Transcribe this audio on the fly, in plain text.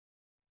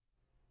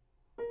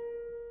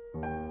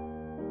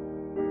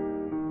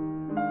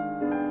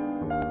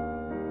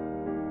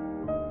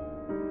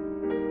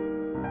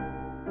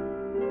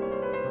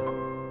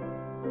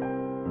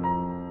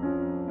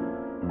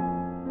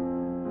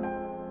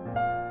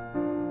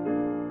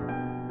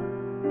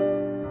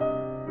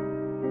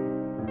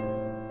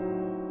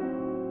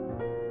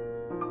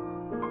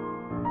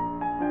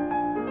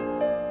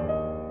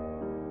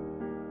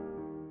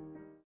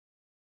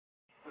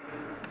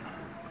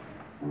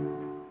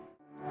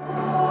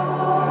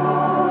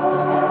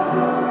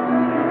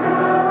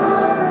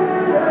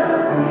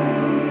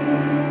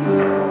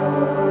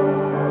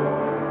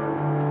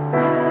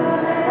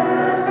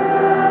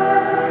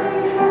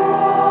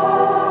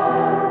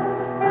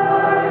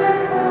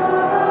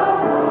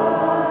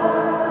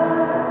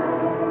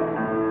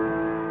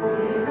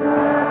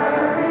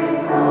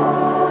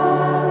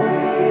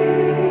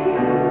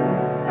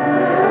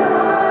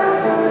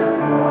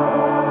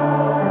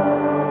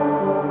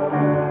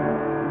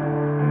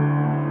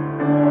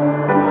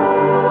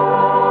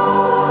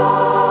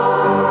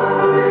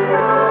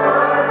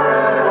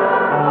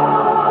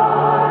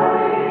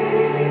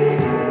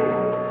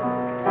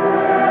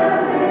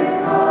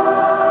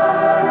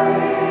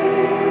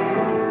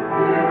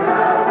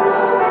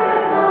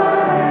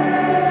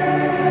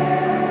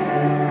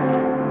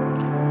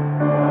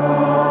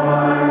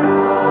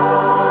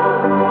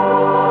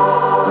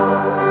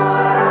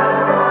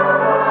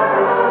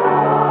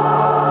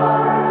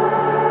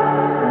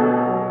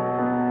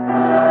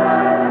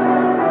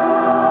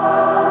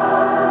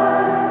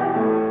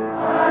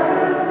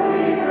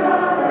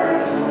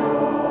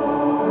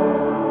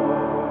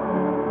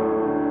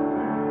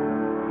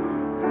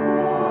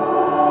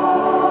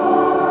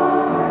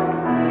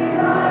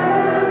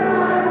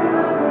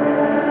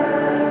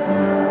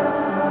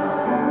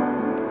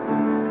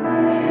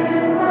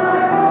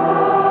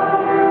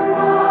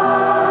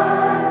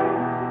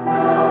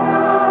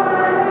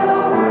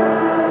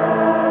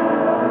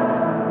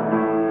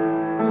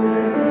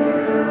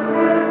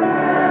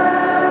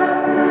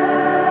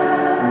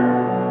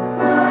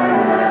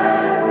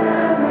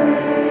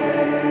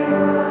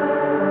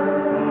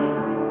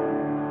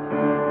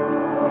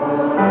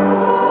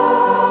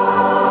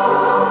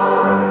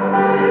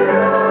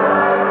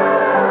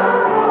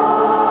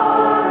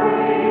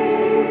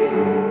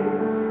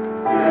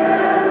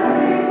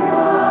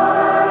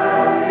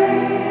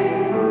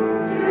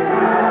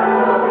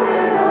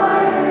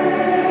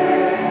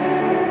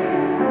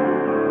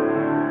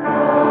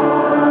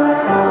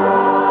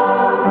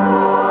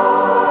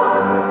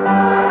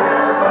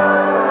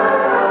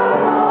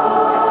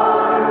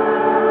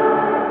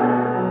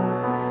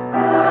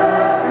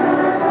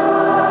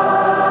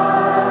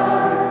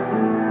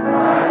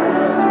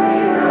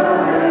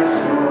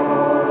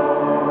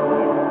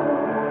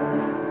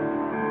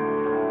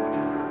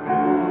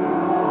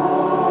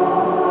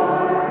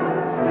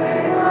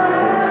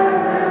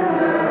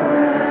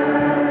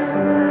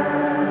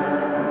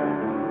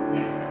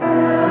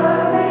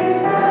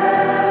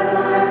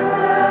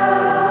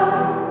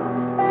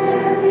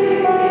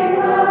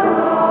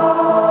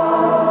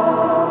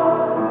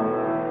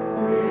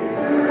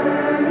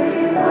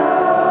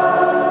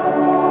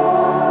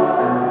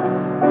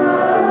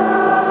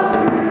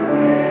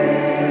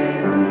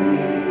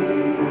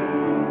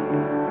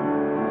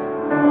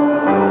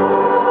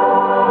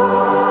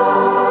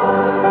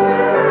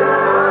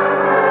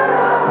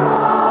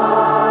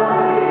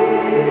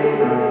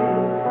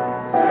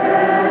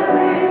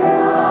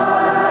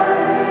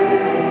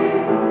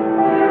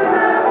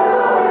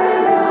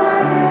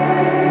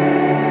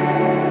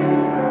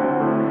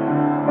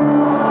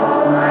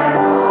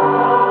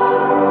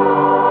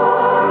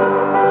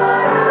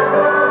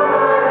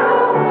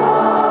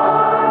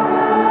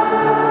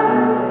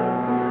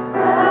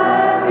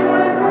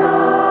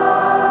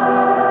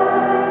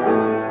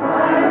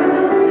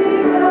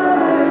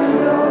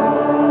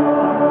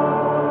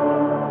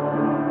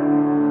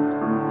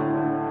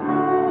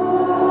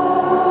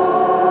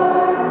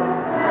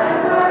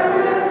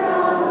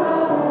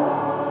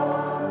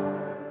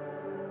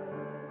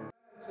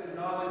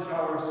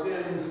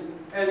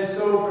and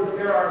so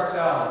prepare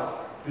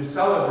ourselves to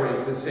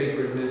celebrate the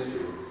sacred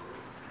mysteries.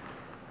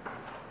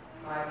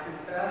 I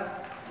confess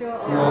to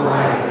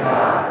Almighty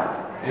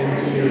God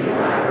and to you,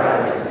 my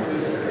brothers and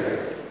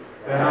sisters,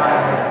 that I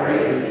have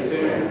greatly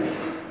sinned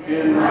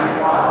in my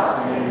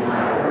thoughts and in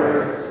my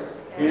words,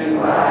 in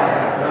what I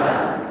have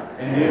done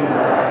and in what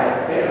I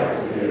have failed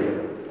to do.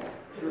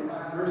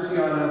 Have mercy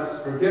on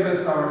us, forgive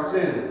us our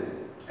sins,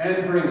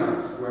 and bring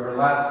us to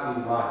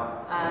everlasting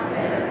life.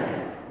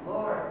 Amen.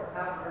 Lord,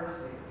 have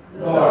mercy.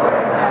 Lord,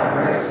 have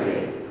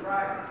mercy.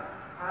 Christ,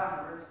 have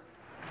mercy.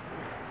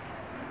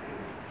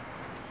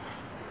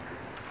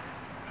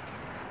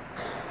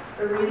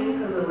 A reading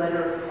from the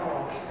letter of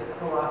Paul to the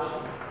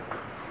Colossians.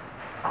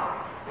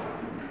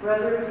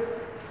 Brothers,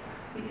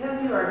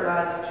 because you are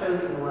God's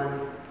chosen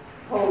ones,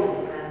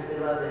 holy and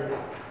beloved,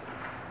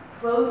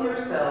 clothe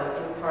yourselves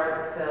with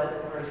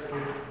heartfelt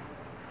mercy,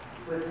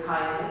 with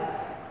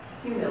kindness,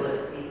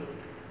 humility,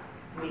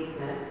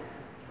 meekness,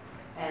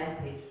 and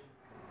patience.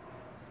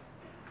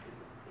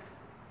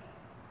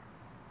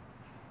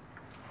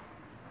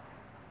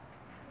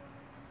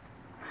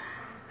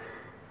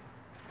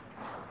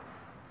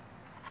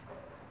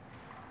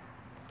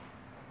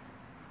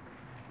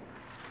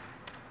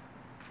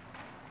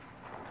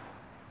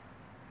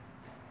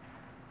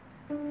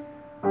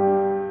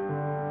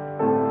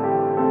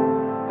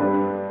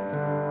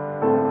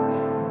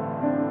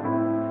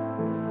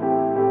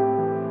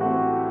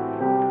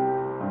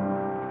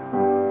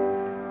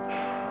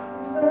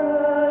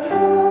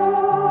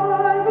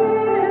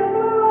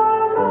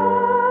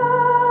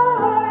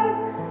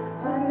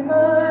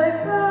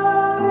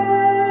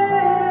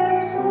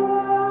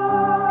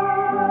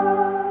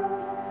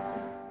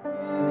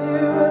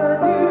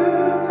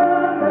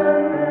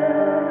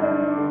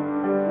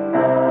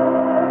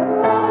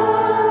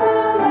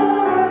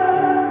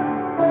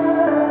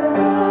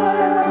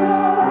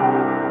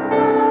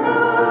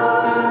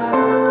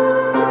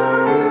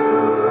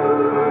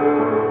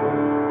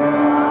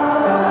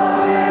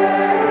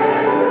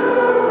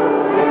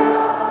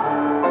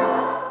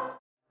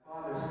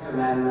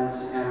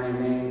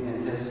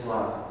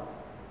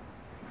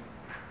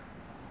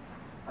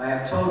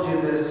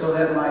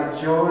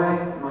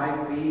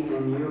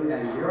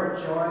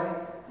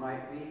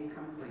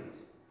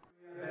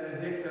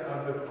 Benedicta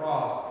of the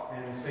Cross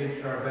and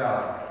Saint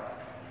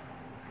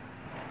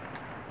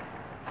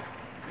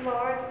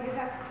Lord, you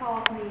have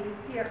called me.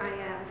 Here I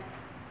am.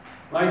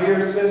 My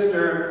dear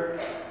sister,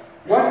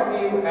 what do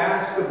you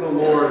ask of the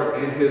Lord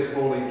and His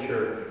Holy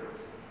Church?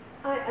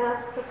 I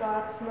ask for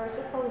God's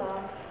merciful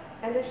love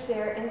and a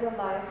share in the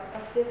life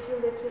of this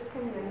religious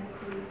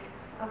community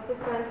of the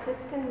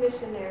Franciscan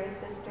Missionary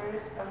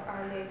Sisters of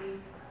Our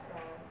Lady's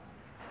Soul.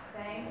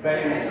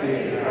 Thanks be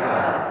to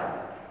God.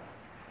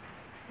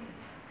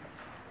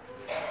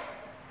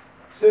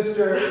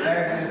 Sister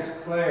Agnes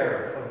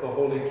Clare of the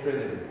Holy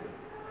Trinity.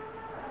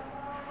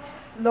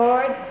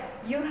 Lord,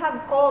 you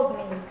have called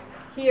me.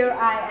 Here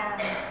I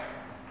am.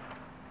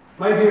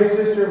 My dear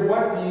sister,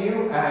 what do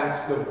you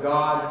ask of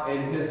God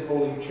and His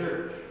Holy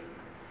Church?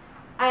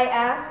 I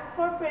ask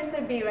for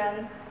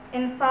perseverance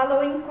in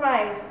following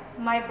Christ,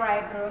 my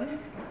bridegroom,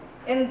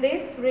 in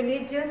this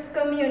religious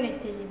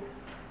community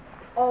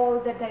all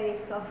the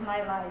days of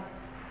my life.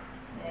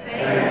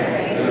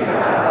 Thanks be to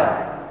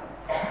God.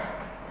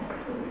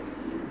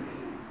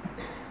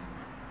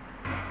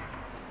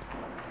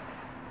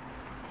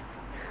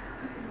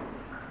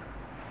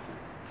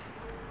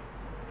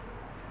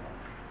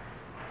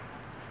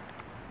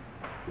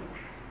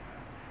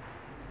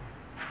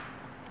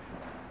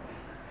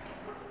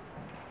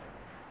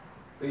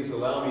 Please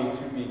allow me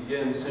to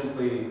begin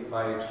simply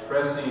by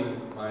expressing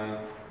my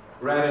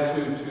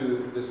gratitude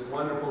to this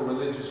wonderful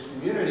religious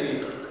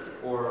community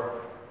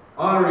for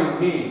honoring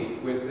me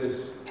with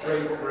this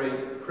great,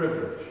 great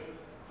privilege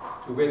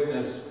to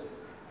witness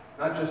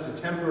not just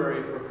a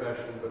temporary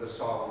profession, but a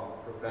solemn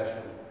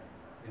profession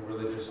in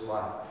religious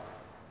life.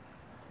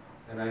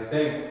 And I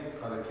thank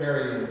Father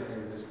Carey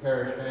and his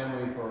parish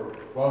family for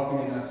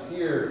welcoming us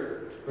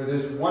here for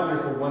this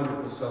wonderful,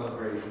 wonderful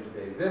celebration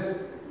today.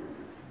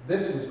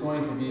 This is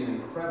going to be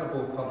an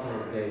incredible couple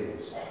of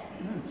days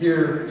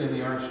here in the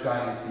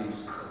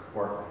Archdiocese of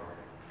Portland.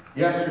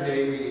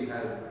 Yesterday we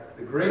had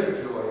the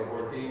great joy of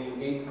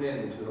ordaining 8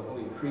 men to the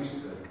Holy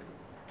Priesthood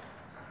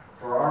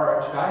for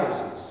our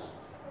Archdiocese.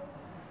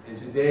 And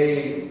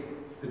today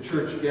the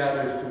Church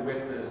gathers to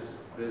witness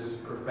this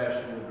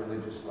profession of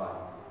religious life.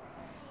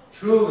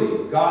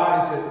 Truly,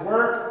 God is at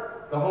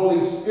work, the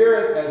Holy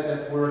Spirit is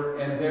at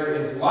work, and there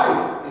is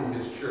life in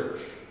His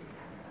Church.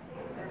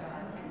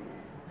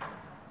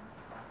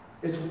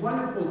 It's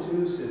wonderful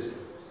too, sisters,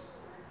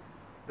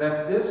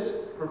 that this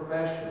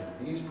profession,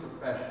 these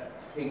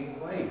professions,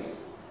 take place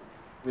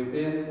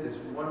within this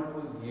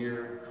wonderful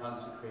year of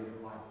consecrated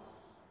life.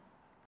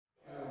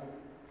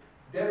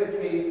 To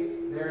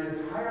dedicate their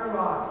entire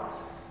lives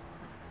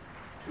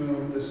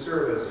to the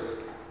service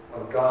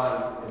of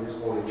God and His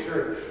Holy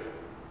Church.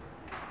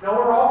 Now,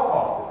 we're all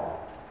called to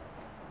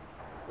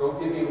that.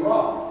 Don't get me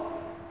wrong.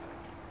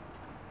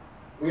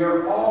 We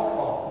are all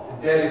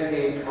called to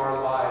dedicate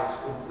our lives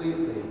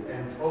completely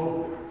and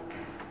totally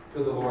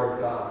to the Lord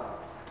God,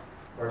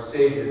 our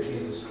Savior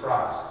Jesus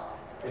Christ,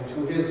 and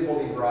to his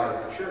holy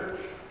bride, the Church.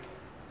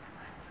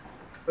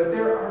 But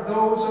there are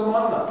those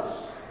among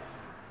us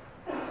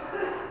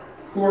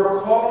who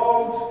are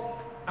called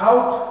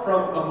out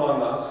from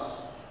among us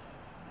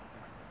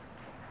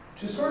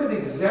to sort of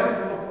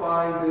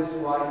exemplify this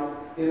life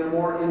in a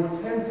more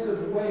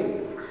intensive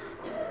way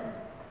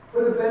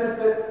for the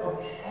benefit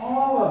of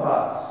all of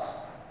us.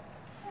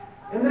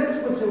 And that's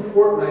what's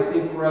important, I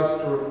think, for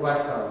us to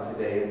reflect on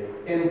today,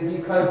 and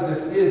because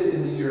this is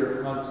in the year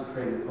of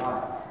consecrated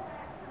life.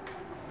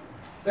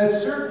 That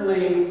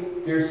certainly,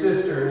 dear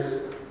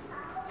sisters,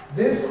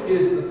 this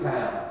is the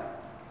path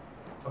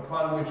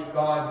upon which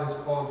God has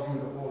called you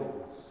to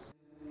holiness,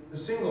 the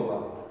single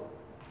life.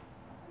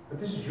 But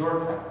this is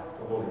your path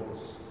to holiness,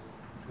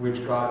 to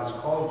which God has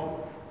called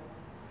you.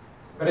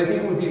 But I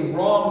think it would be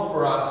wrong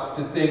for us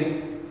to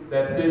think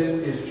that this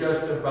is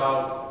just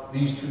about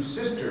these two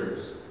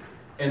sisters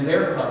and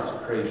their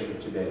consecration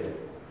today,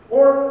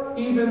 or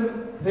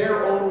even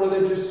their own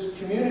religious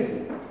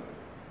community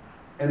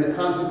and the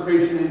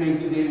consecration they make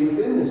today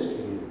within this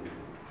community.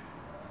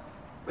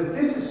 But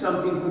this is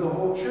something for the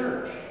whole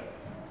church.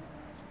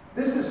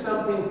 This is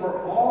something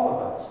for all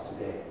of us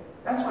today.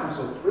 That's why I'm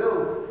so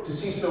thrilled to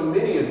see so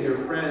many of your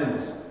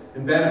friends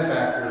and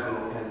benefactors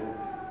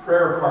and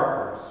prayer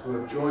partners who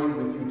have joined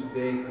with you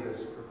today for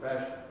this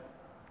profession.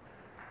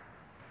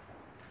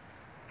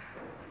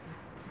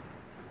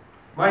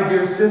 My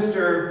dear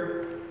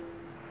sister,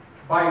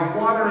 by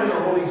water and the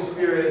Holy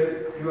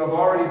Spirit, you have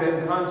already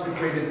been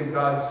consecrated to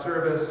God's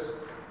service.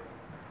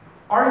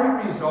 Are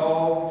you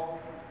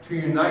resolved to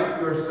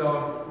unite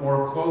yourself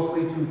more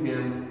closely to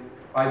Him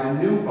by the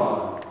new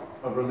bond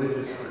of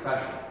religious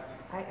profession?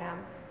 I am.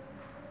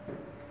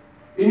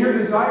 In your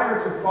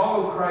desire to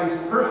follow Christ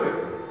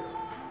perfectly,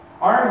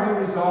 are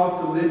you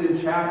resolved to live in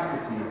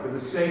chastity for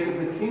the sake of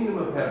the kingdom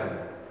of heaven,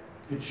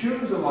 to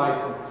choose a life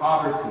of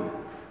poverty,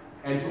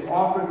 and to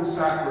offer the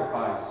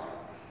sacrifice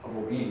of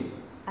obedience?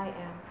 I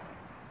am.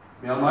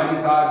 May Almighty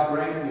God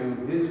grant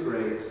you His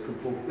grace to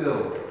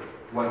fulfill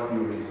what you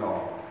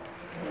resolve.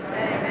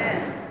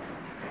 Amen.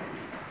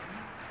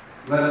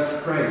 Let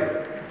us pray.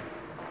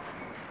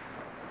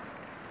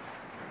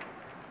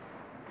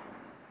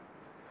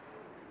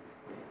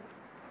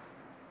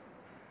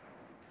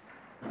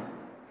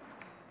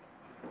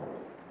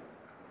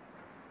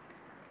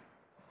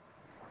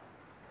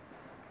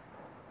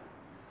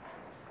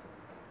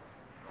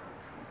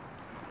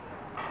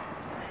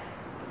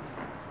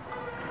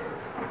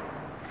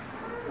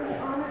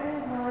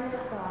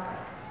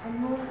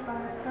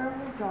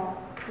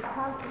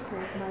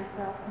 Consecrate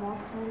myself more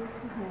fully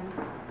to Him,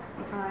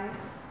 I,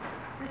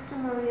 Sister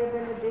Maria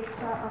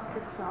Benedicta of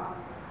the Cross,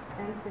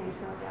 and Saint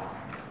Rodel,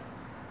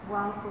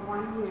 vow for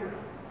 1 year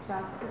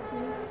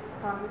chastity,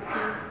 poverty,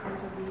 and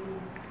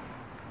obedience,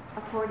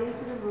 according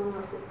to the rule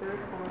of the Third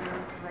Order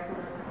of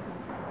Regular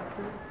Saint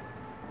Francis,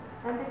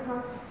 and the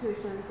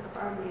constitutions of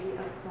Our Lady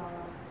of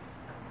Sorrow.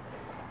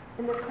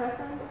 In the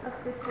presence of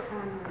Sister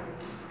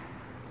Anne-Marie,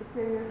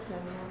 Superior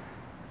General,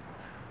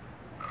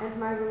 and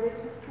my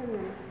religious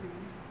community,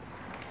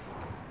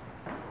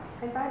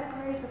 and by the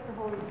grace of the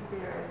Holy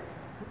Spirit,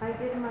 I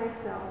give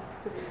myself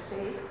to the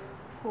chaste,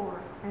 poor,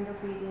 and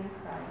obedient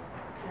Christ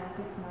and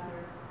His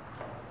Mother.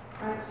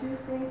 I choose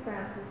St.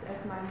 Francis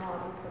as my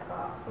model for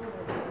gospel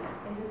living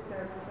in the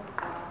service of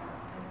God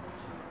and the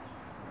Church.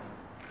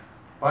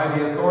 By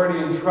the authority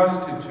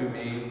entrusted to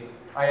me,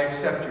 I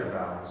accept your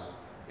vows.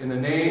 In the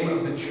name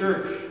of the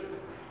Church,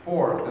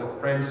 for the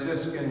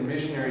Franciscan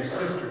Missionary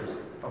Sisters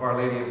of Our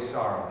Lady of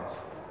Sorrows,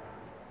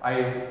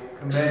 I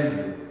commend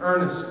you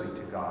earnestly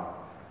to God,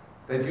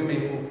 that you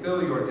may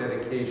fulfill your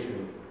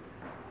dedication,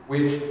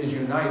 which is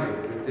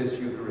united with this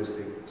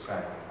Eucharistic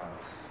sacrifice.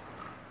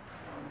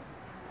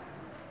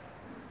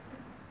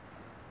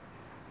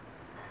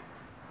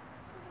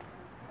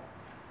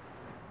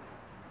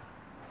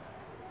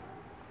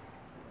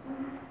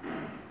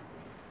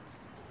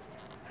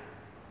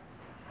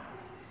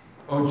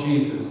 O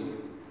Jesus,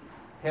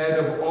 head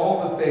of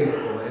all the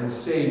faithful and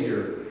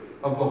Savior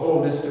of the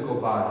whole mystical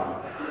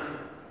body,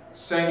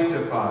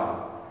 sanctify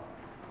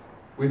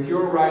with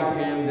your right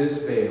hand this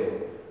veil,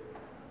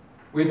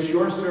 which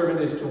your servant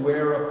is to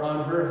wear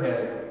upon her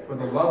head for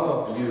the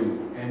love of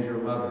you and your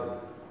mother.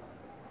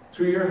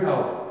 Through your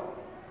help,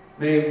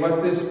 may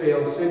what this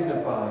veil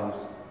signifies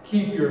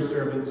keep your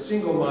servant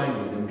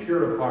single-minded and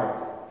pure of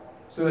heart,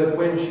 so that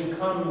when she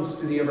comes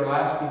to the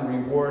everlasting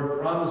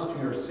reward promised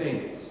to your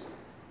saints,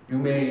 you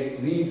may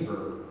lead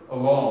her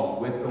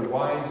along with the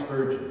wise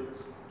virgins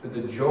to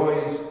the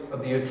joys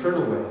of the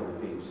eternal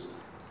wedding feast.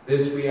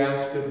 This we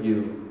ask of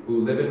you,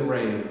 who live and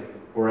reign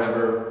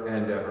forever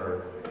and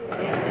ever.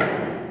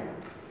 Amen.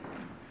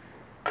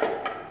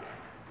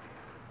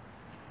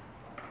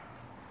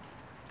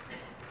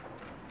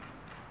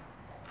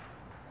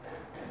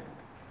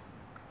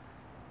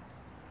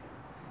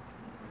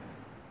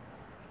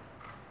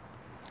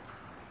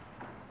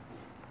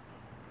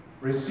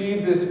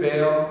 Receive this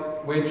veil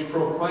which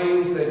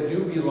proclaims that you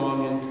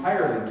belong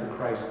entirely to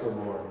Christ the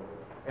Lord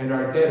and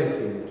are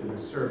dedicated to the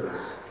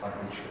service of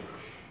the Church.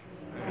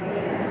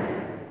 Amen.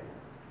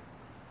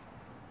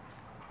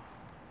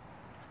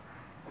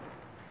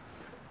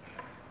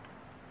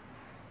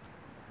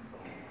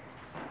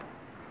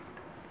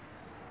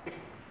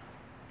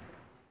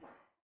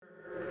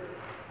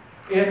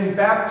 In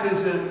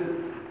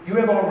baptism, you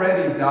have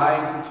already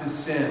died to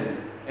sin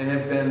and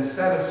have been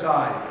set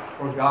aside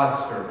for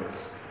God's service.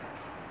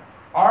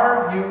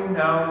 Are you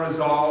now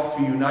resolved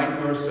to unite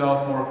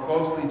yourself more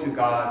closely to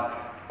God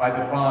by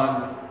the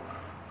bond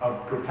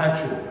of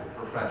perpetual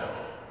profession?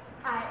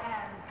 I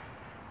am.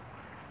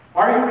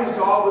 Are you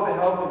resolved with the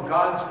help of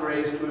God's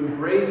grace to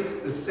embrace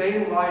the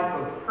same life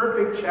of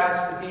perfect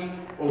chastity,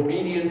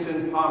 obedience,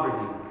 and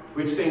poverty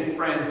which St.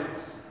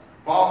 Francis,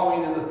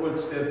 following in the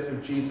footsteps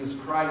of Jesus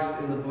Christ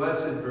and the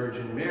Blessed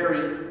Virgin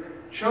Mary,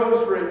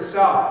 chose for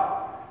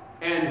himself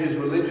and his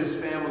religious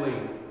family,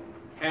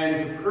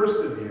 and to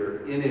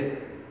persevere in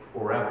it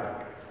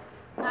forever?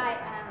 I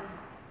am.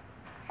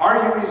 Are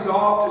you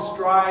resolved to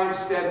strive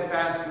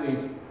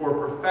steadfastly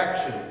for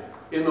perfection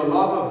in the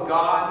love of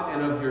God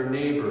and of your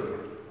neighbor,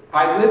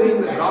 by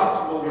living the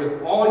gospel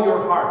with all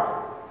your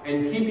heart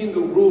and keeping the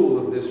rule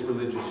of this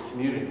religious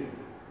community?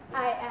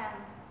 I am.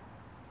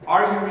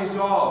 Are you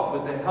resolved,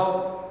 with the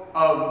help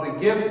of the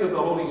gifts of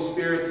the Holy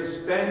Spirit, to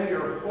spend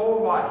your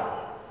whole life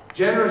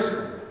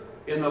generously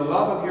in the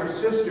love of your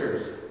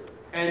sisters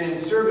and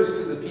in service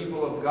to the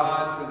people of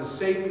God for the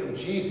sake of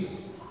Jesus,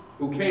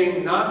 who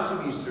came not to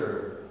be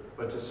served,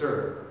 but to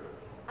serve?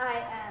 I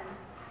am.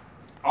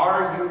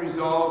 Are you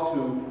resolved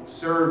to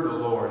serve the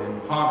Lord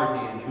in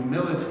poverty and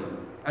humility,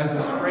 as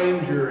a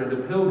stranger and a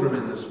pilgrim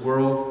in this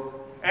world,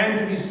 and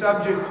to be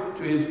subject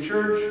to his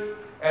church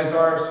as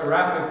our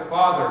seraphic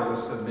Father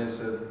was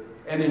submissive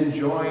and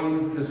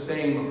enjoined the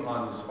same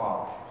upon his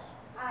followers?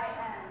 I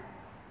am.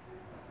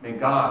 May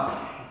God,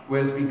 who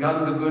has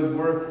begun the good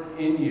work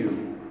in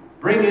you,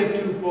 bring it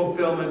to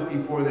fulfillment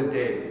before the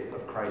day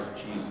of Christ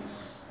Jesus.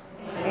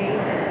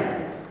 Amen.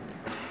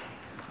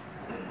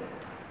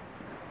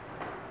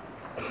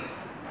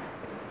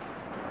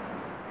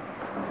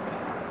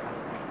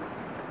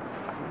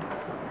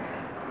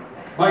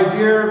 My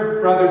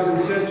dear brothers and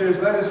sisters,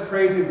 let us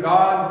pray to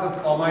God,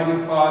 the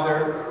Almighty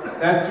Father,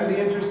 that through the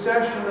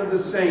intercession of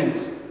the saints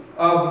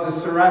of the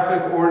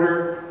seraphic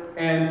order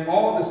and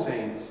all the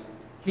saints,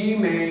 he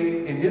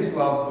may, in his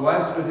love,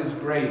 bless with his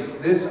grace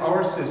this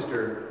our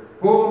sister,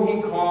 whom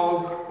he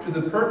called to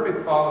the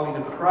perfect following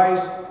of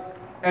Christ,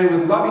 and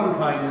with loving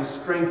kindness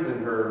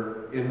strengthen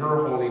her in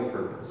her holy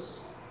purpose.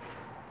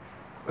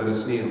 Let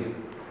us kneel.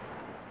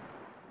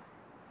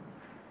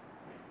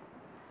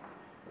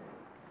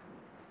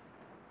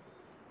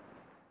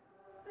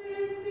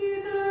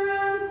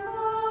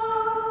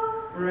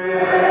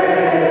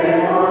 Pray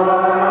for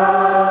us.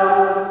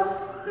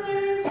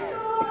 Pray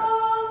for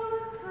us.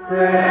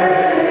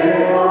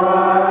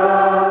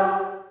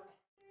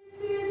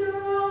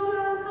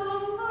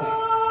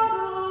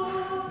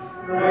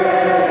 Pray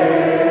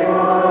for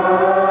us.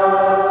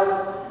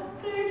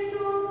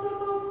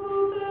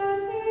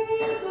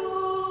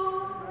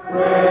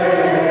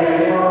 Pray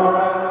for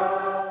us.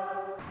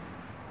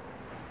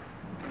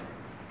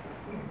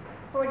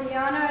 For the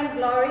honor and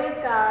glory of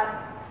God,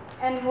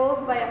 and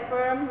moved by a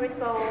firm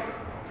resolve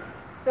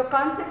to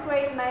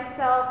consecrate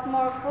myself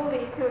more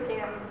fully to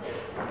him,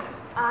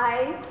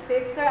 I,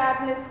 Sister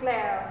Agnes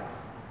Clare,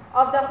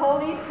 of the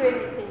Holy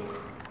Trinity,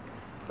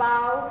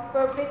 vow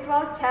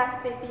perpetual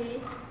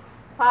chastity,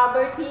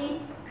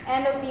 poverty,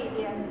 and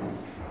obedience,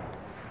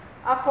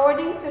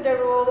 according to the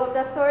rule of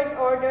the Third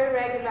Order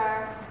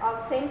Regular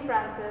of St.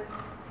 Francis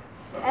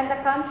and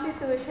the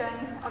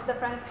Constitution of the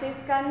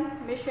Franciscan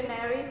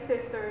Missionary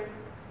Sisters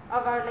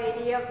of Our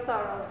Lady of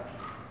Sorrows.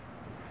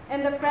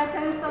 In the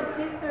presence of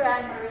Sister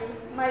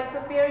Anne-Marie, my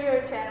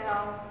Superior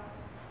General,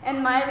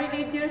 and my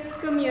religious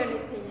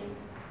community,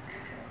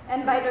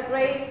 and by the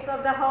grace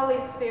of the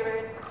Holy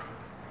Spirit,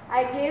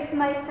 I give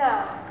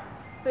myself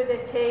to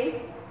the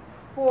chaste,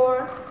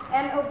 poor,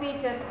 and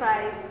obedient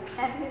Christ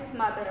and his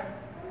mother.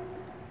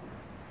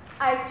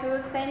 I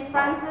choose St.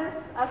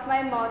 Francis as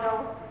my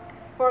model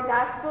for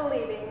gospel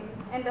living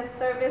in the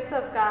service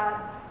of God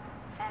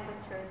and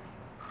the Church.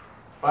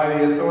 By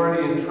the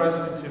authority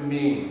entrusted to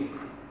me,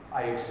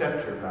 I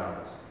accept your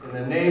vows. In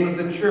the name of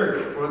the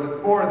Church, for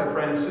the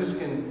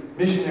Franciscan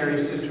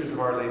Missionary Sisters of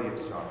Our Lady of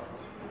Sorrows,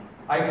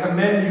 I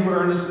commend you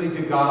earnestly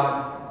to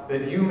God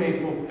that you may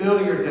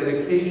fulfill your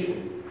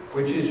dedication,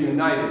 which is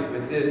united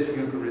with this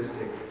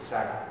Eucharistic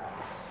sacrifice.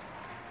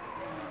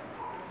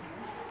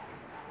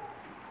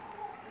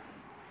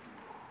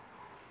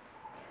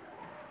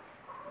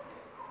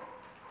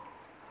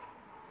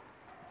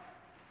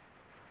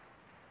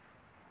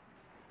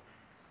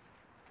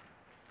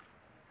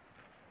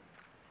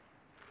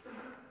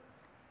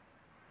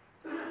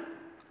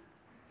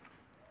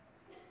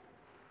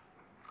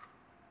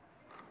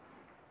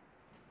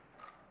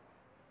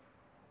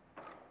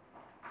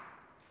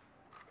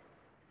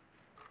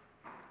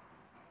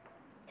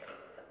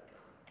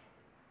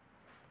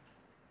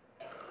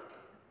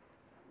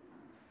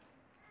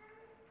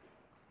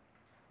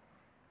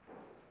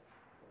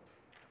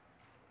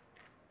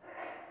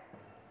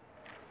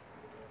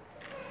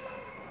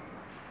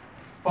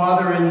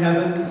 Father in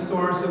heaven,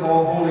 source of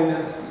all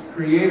holiness,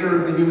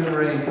 creator of the human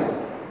race,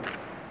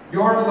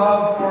 your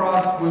love for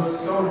us was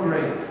so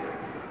great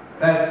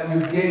that you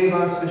gave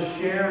us a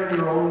share in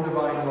your own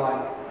divine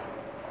life.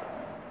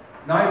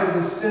 Neither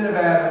the sin of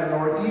Adam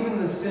nor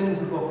even the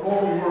sins of the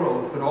whole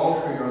world could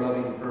alter your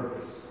loving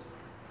purpose.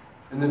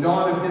 In the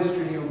dawn of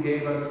history, you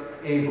gave us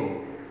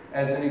Abel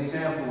as an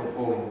example of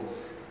holiness.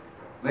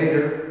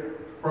 Later,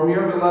 from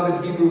your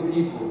beloved Hebrew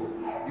people,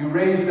 you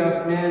raised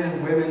up men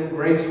and women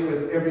graced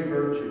with every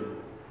virtue.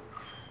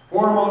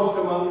 Foremost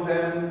among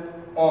them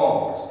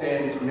all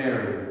stands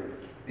Mary,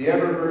 the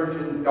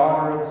ever-virgin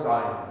daughter of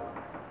Zion.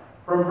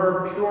 From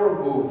her pure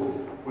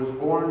womb was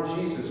born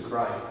Jesus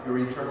Christ, your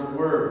eternal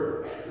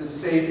Word, the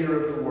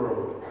Savior of the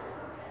world.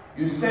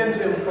 You sent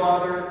him,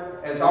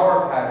 Father, as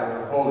our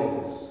pattern of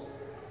holiness.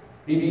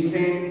 He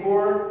became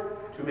poor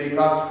to make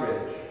us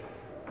rich,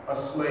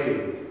 a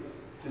slave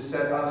to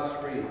set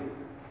us free.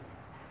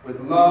 With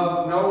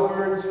love no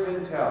words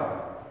can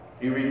tell,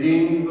 he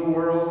redeemed the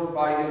world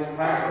by his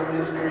paschal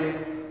mystery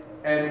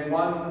and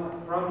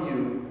won from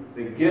you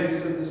the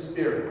gifts of the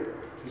Spirit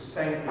to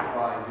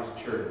sanctify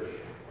his church.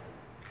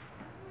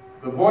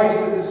 The voice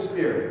of the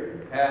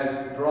Spirit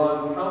has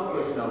drawn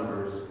countless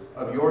numbers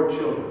of your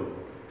children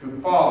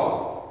to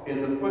follow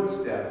in the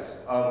footsteps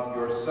of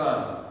your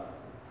Son.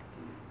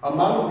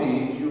 Among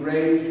these you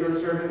raised your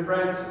servant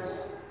Francis,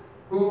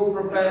 who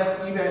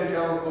professed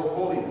evangelical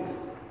holiness,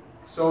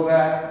 so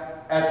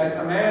that at the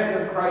command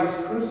of Christ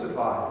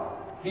crucified,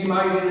 he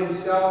might in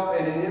himself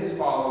and in his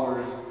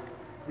followers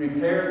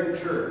repair the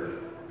church,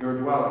 your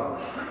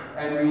dwelling,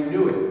 and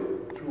renew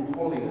it through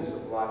holiness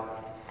of life.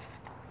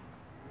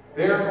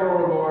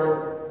 Therefore, O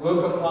Lord,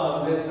 look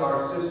upon this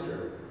our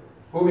sister,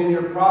 whom in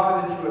your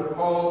providence you have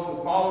called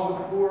to follow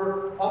the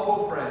poor,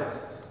 humble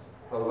Francis,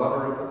 the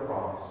lover of the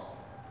cross.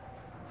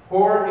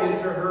 Pour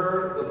into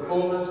her the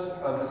fullness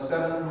of the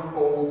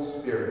sevenfold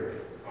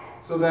Spirit,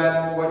 so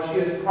that what she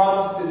has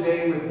promised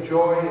today with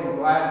joy and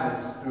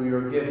gladness through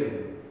your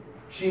giving,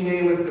 she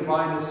may with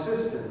divine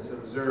assistance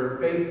observe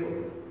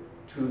faithfully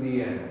to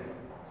the end.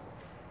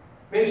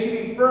 May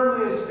she be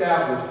firmly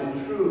established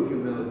in true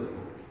humility.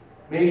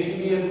 May she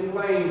be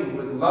inflamed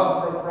with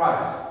love for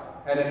Christ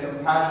and a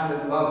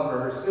compassionate love for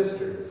her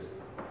sisters.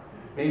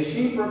 May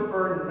she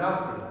prefer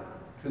nothing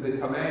to the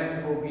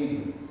commands of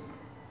obedience.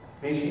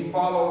 May she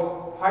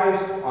follow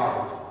highest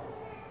poverty,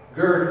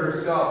 gird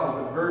herself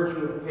with the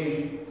virtue of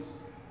patience,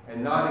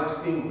 and not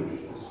extinguish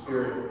the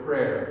spirit of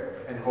prayer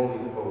and holy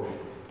devotion.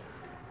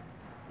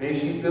 May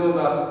she build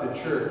up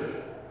the church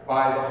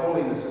by the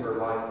holiness of her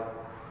life,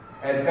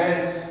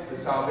 advance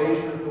the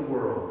salvation of the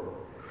world,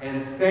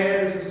 and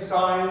stand as a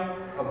sign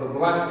of the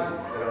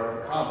blessings that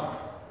are to come.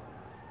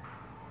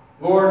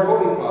 Lord,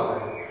 Holy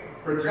Father,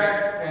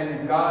 protect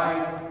and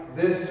guide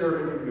this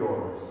servant of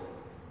yours.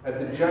 At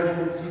the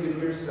judgment seat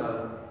of your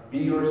Son, be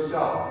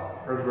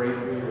yourself her great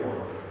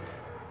reward.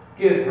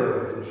 Give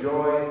her the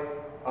joy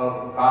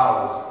of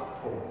vows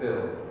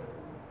fulfilled.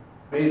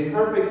 Made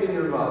perfect in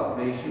your love,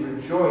 may she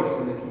rejoice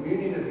in the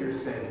communion of your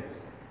saints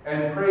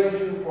and praise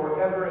you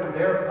forever in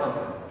their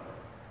company.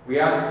 We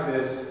ask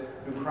this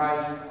through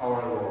Christ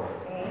our Lord.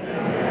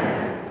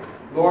 Amen.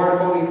 Lord,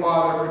 Holy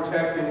Father,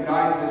 protect and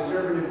guide this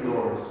servant of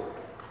yours.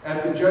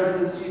 At the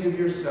judgment seat of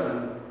your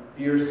Son,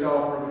 be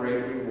yourself her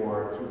great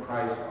reward through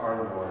Christ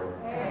our Lord.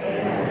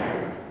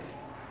 Amen.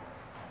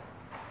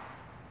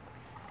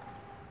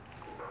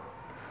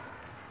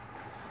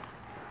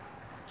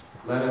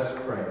 Let us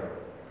pray.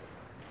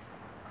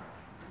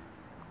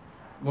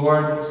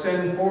 Lord,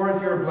 send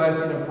forth your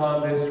blessing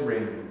upon this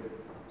ring,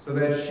 so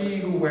that she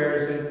who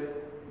wears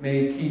it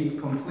may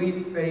keep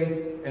complete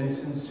faith and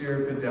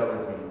sincere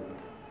fidelity.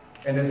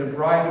 And as a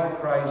bride of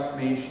Christ,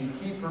 may she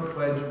keep her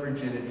pledge of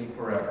virginity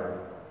forever,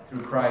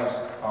 through Christ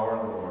our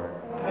Lord.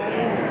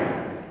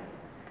 Amen.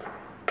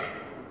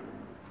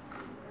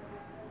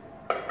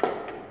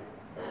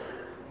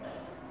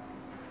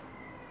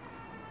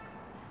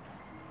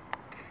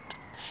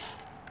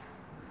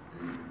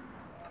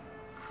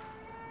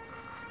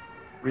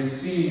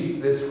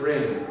 Receive this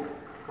ring,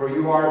 for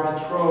you are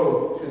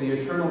betrothed to the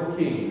eternal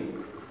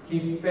King.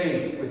 Keep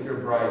faith with your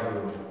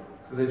bridegroom,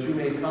 so that you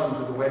may come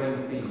to the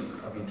wedding feast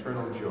of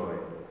eternal joy.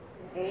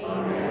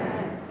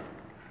 Amen.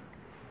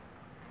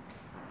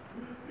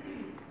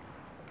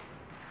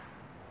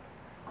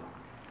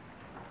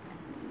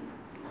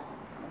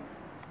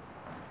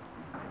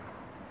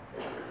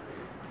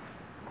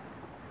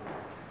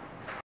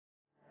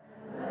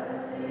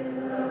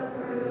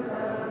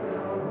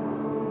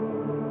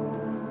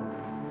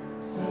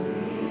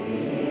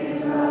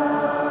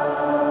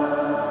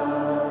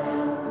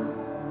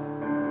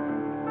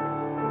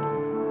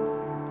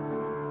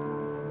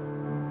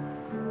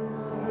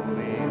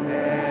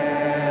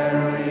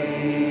 Mary,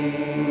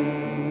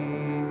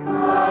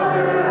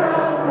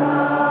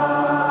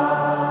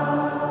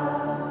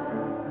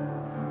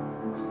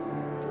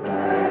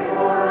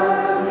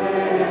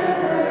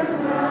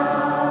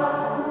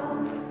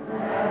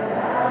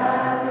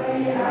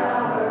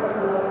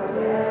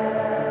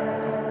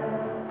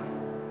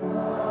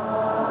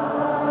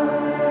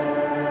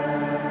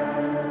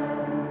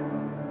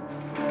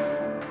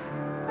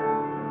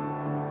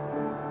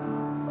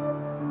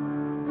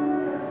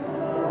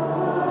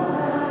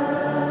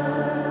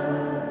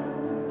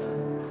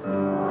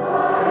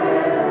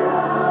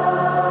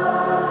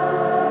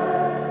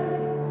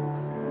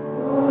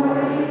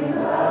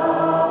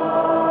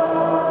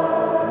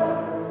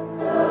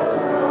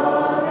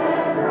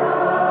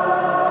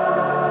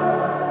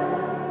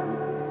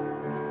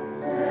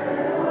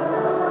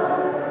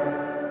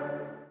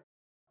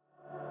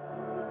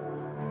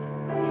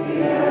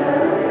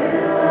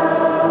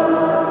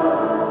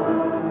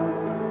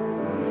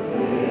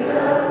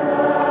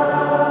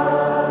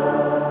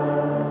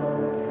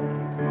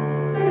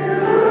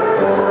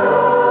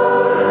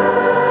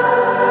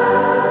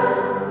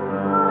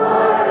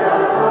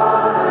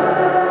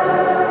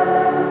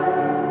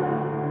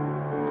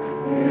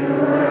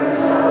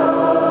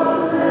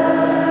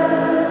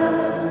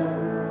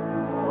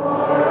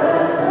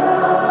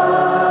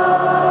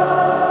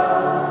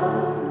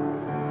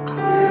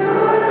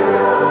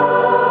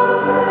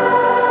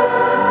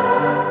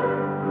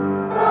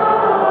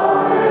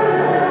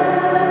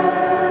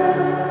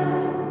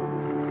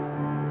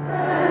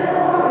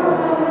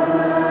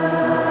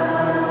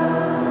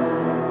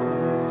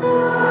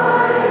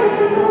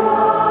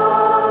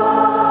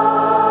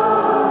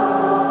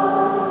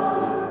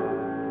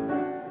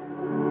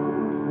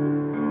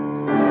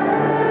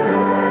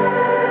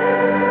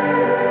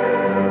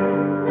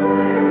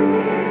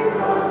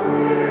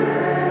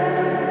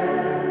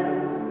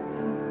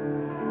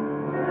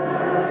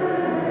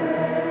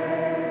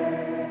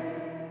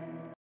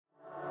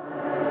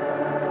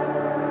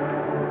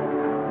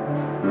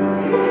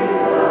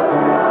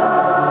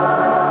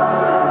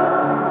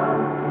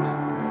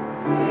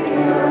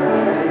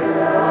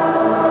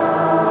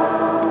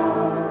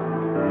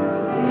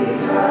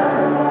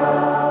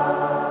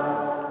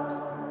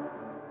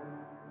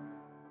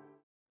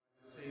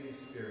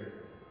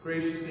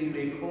 Graciously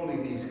make holy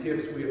these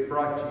gifts we have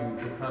brought to you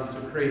for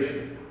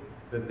consecration,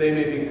 that they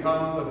may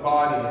become the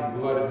body and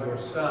blood of your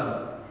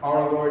Son,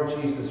 our Lord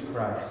Jesus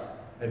Christ,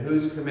 at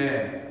whose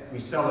command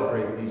we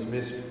celebrate these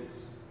mysteries.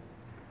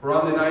 For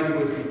on the night he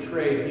was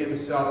betrayed, he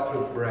himself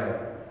took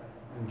bread.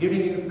 And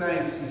giving you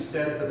thanks, he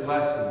said the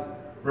blessing,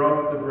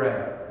 broke the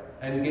bread,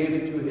 and gave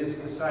it to his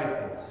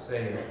disciples,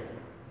 saying,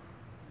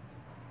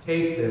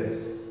 "Take this,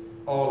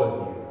 all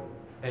of you,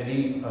 and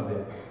eat of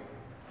it.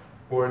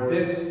 For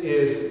this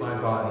is my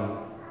body,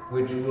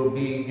 which will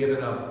be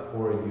given up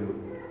for you."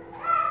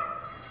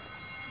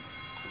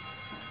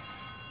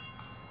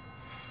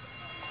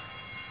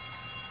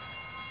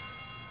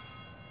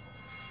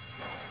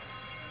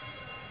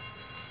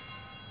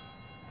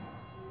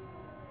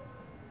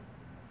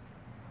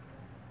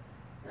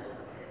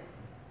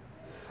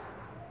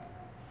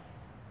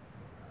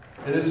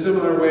 In a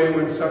similar way,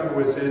 when supper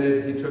was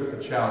ended, he took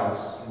the chalice,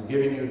 and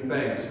giving you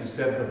thanks, he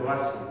said the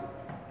blessing,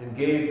 and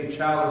gave the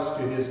chalice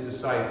to his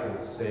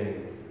disciples,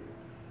 saying,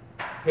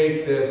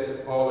 "Take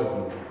this, all of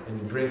you,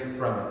 and drink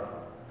from it.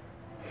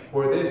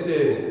 For this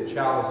is the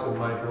chalice of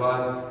my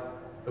blood,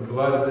 the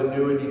blood of the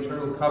new and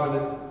eternal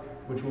covenant,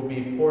 which will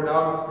be poured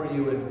out for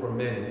you and for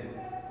many,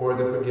 for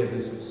the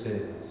forgiveness of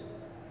sins.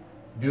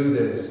 Do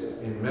this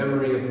in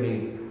memory of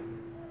me."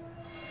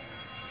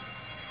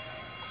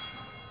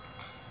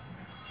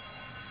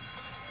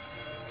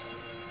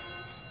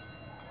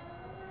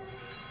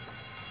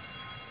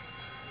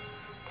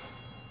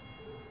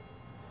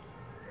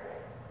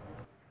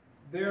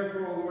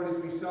 Therefore, O Lord,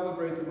 as we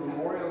celebrate the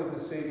memorial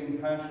of the saving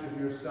passion of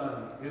your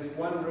Son, his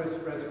wondrous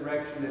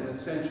resurrection and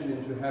ascension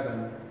into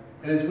heaven,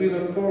 and as we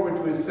look forward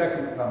to his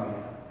second coming,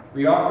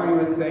 we offer you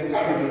in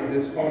thanksgiving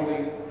this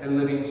holy and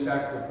living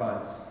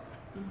sacrifice.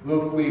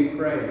 Look, we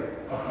pray,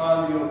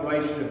 upon the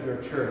oblation of your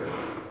church,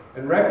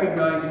 and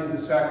recognizing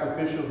the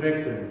sacrificial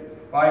victim,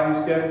 by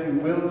whose death you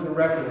will to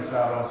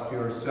reconcile us to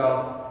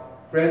yourself,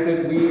 grant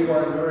that we who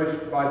are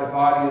nourished by the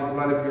body and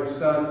blood of your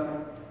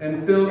Son,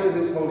 and filled with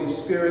his Holy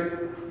Spirit,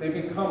 they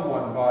become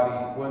one body,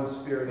 one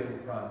spirit in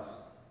Christ.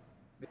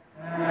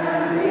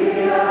 And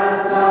lead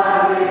us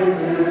not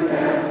into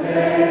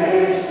temptation.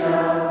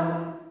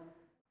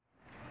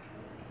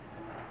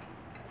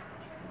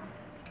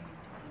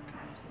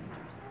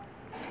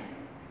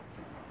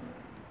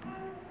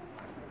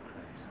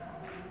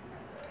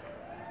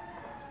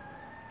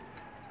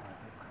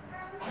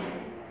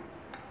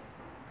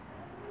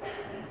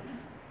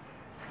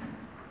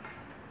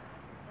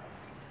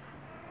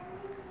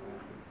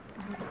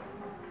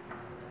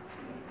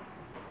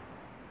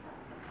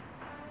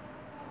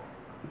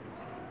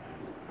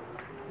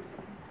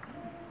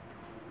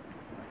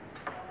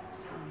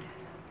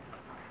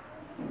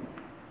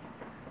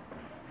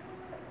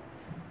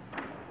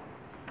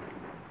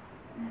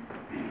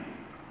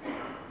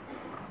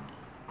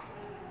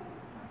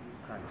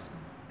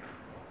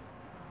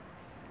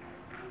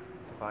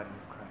 Body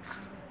of Christ.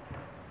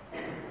 The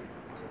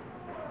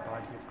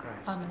body of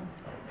Christ. Amen.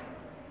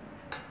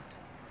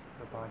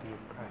 The body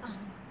of Christ.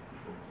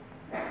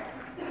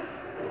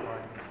 The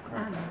body of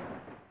Christ.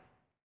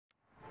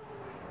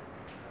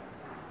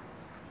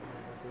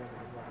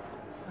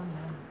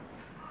 Amen. Amen.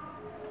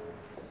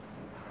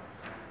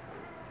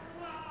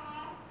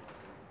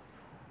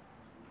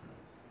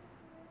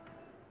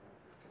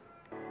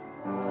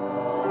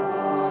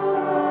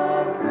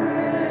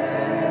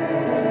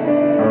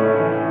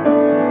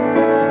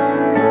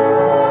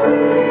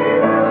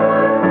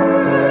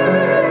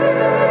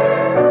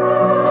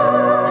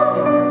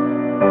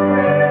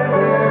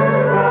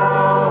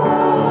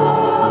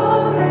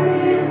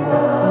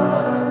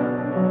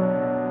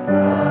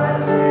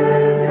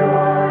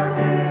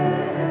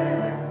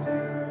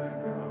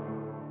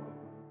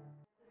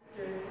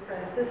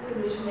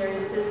 Franciscan Missionary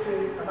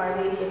Sisters of Our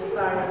Lady of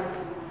Sorrows,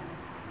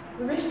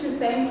 we wish to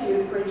thank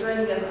you for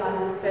joining us on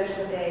this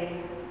special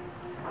day.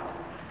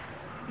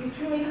 You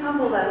truly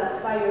humble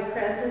us by your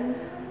presence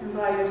and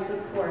by your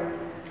support.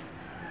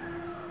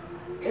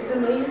 It's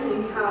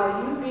amazing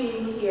how you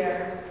being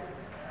here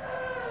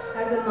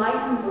has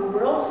enlightened the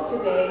world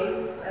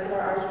today, as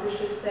our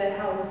Archbishop said,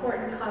 how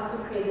important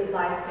consecrated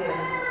life is.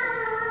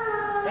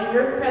 And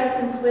your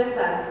presence with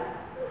us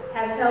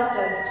has helped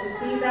us to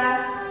see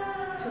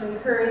that, to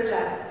encourage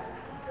us.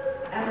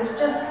 And we're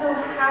just so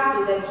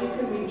happy that you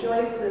can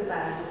rejoice with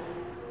us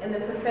in the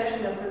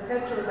profession of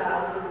perpetual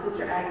vows of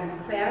Sister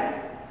Agnes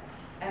Clare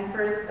and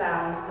first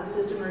vows of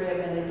Sister Maria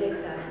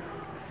Benedicta.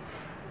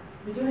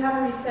 We do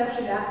have a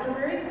reception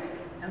afterwards,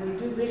 and we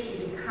do wish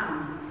you to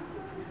come.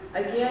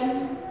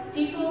 Again,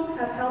 people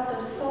have helped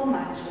us so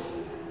much.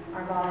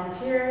 Our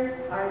volunteers,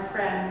 our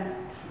friends,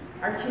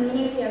 our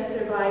community has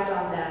survived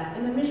on that.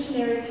 In the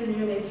missionary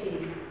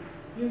community,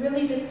 you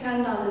really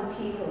depend on the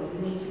people. You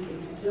need to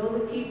get to know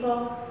the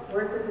people,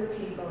 work with the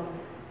people,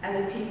 and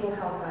the people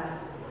help us.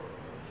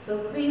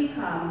 So please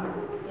come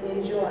and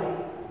enjoy.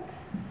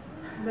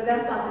 But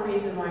that's not the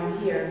reason why I'm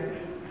here.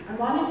 I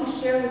wanted to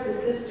share with the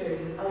sisters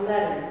a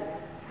letter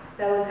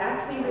that was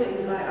actually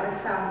written by our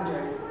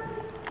founder.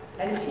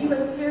 And if he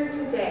was here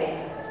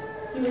today,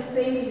 he he would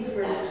say these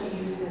words to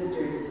you,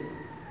 sisters.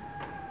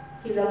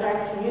 He loved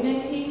our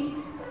community,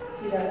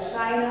 he loved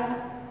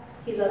China,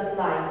 he loved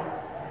life,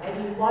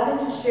 and he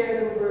wanted to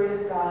share the word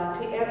of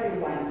God to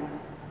everyone.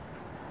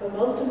 But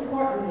most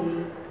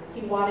importantly,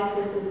 he wanted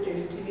his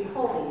sisters to be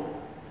holy.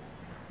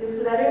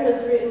 This letter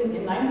was written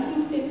in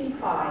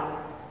 1955,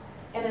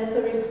 and is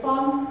a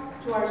response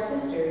to our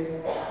sisters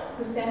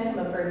who sent him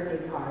a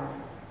birthday card.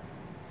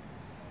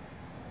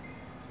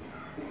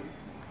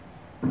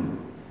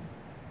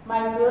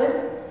 My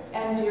good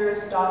and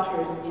dearest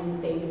daughters in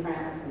St.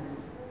 Francis,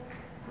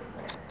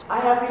 I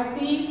have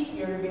received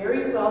your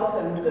very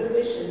welcome good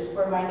wishes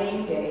for my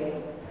name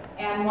day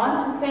and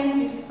want to thank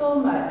you so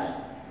much,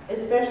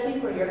 especially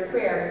for your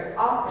prayers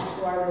offered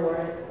to our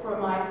Lord for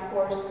my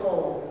poor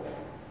soul.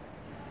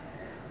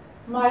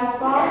 My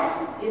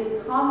thought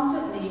is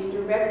constantly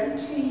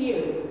directed to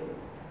you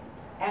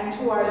and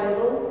to our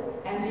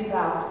little and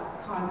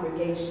devout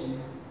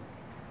congregation.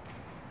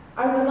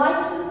 I would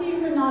like to see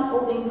her not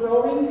only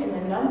growing in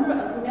the number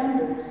of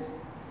members,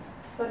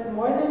 but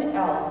more than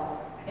else,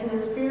 in the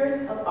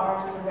spirit of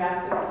our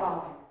seraphic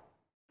Father.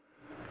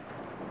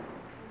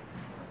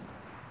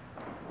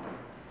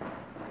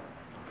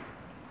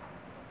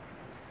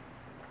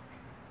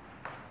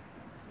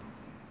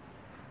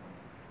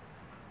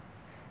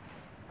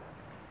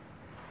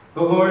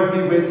 The Lord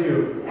be with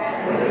you.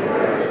 And with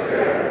your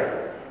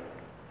spirit.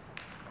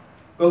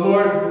 The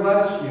Lord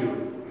bless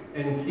you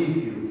and keep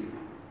you.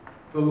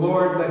 The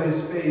Lord let his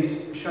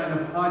face shine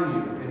upon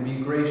you and be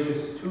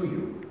gracious to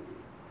you.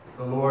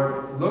 The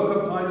Lord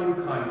look upon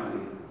you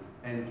kindly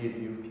and give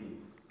you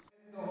peace.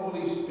 The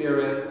Holy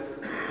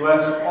Spirit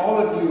bless all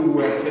of you who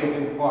have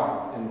taken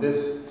part in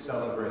this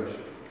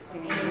celebration.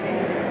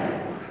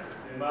 Amen.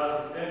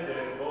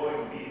 Go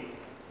in peace.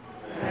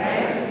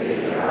 Thanks be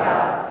to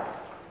God.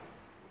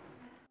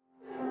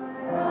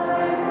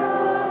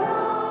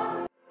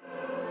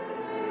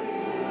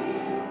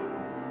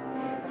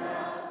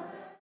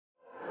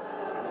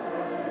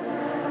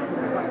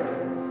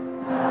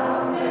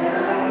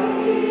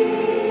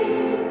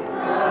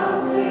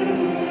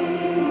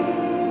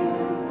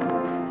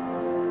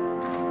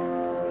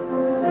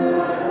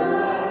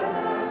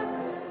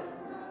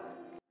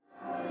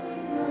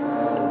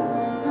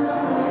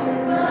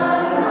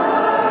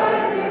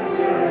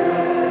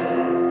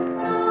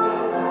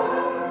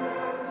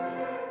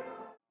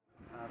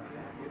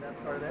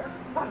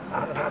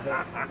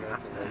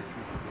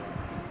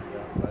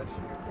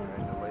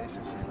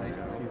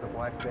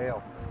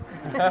 Dale.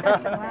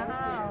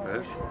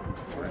 Wow.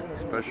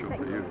 Special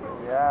for you.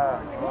 Yeah.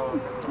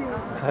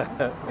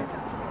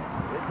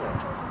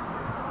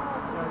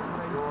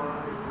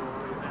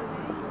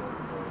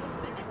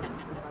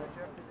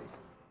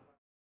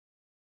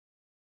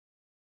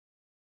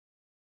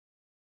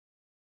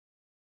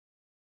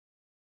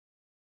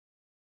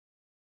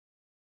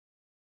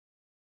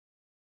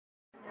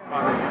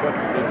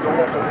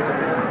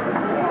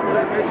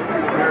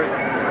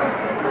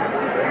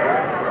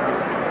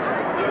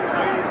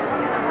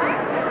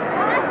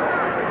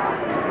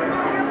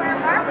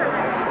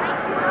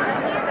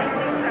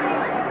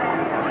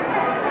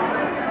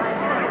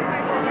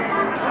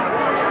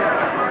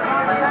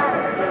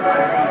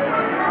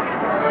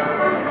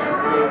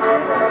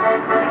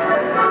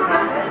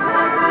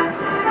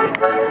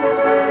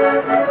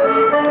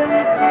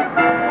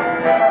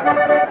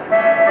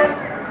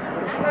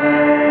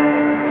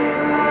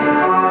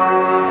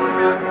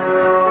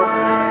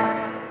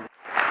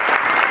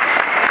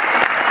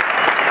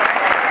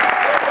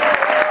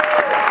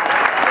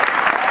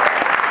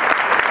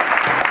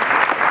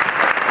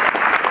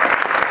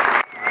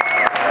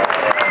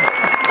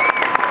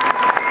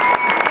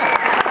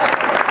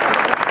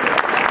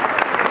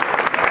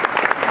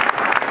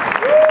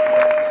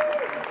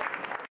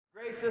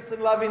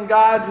 Loving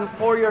God, who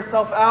pour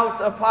yourself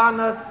out upon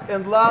us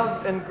in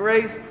love and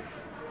grace,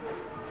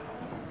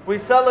 we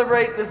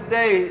celebrate this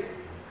day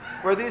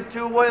where these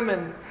two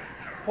women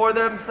pour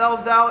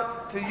themselves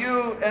out to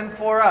you and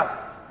for us.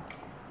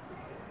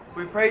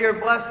 We pray your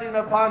blessing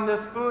upon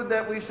this food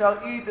that we shall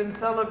eat in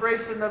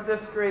celebration of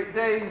this great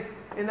day,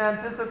 in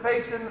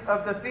anticipation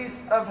of the feast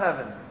of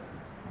heaven.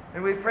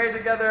 And we pray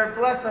together,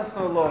 bless us,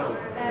 O Lord.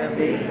 And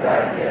these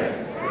thy gifts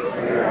which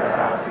we are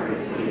about to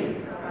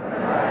receive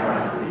from thy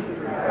bounty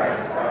through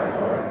Christ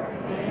our Lord.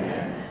 Amen.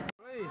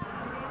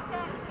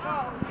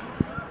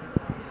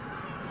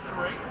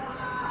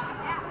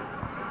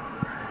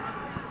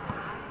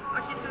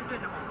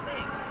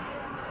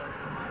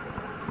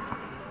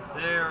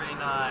 Very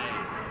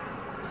nice.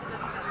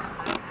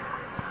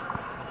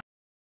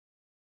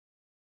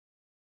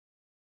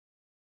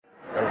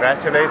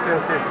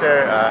 Congratulations,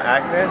 Sister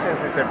Agnes and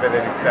Sister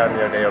Benedicta, on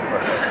your day of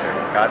profession.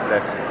 God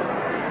bless you.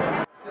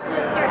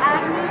 Sister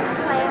Agnes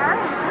Clare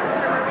and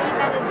Sister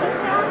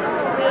Benedicta,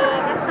 we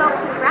just so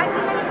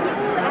congratulate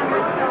you and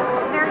we're so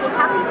very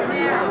happy for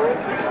you.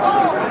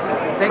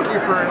 Thank you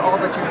for all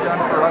that you've done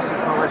for us and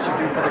for what you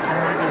do for the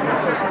community and the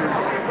sisters.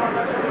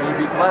 May you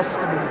be blessed,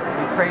 and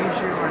we praise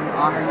you and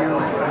honor you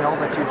in all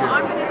that you do.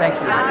 Thank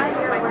you.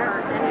 Your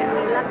works, and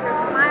we love your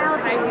smiles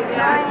and your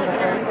joy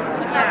and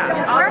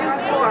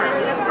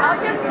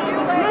just seen you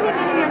many,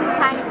 many, many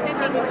times to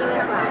thank you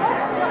as well.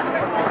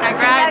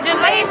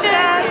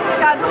 Congratulations!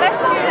 God bless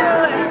you!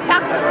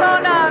 Pax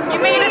Bonum! You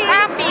made us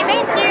happy!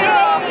 Thank you!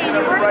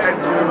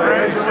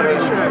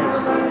 Congratulations!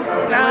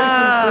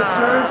 Congratulations,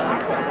 sisters!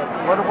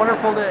 What a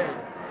wonderful day!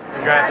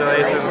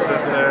 Congratulations,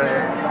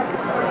 sister.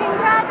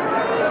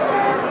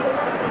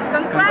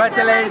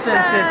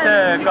 Congratulations,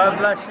 sister. God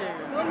bless you.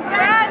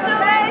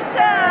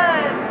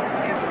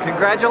 Congratulations!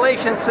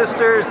 Congratulations,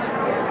 sisters.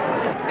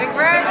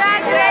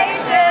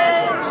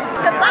 Congratulations!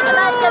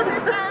 Congratulations,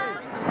 sisters!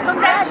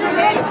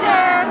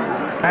 Congratulations!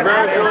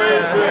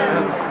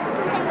 Congratulations.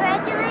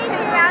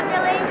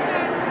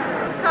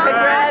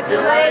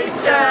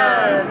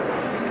 Congratulations!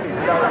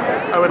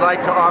 I would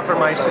like to offer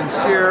my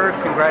sincere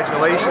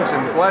congratulations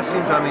and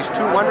blessings on these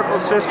two wonderful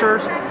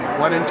sisters,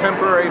 one in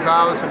temporary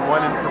vows and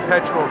one in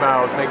perpetual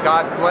vows. May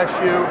God bless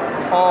you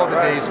all the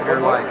days of your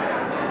life.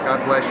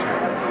 God bless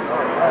you.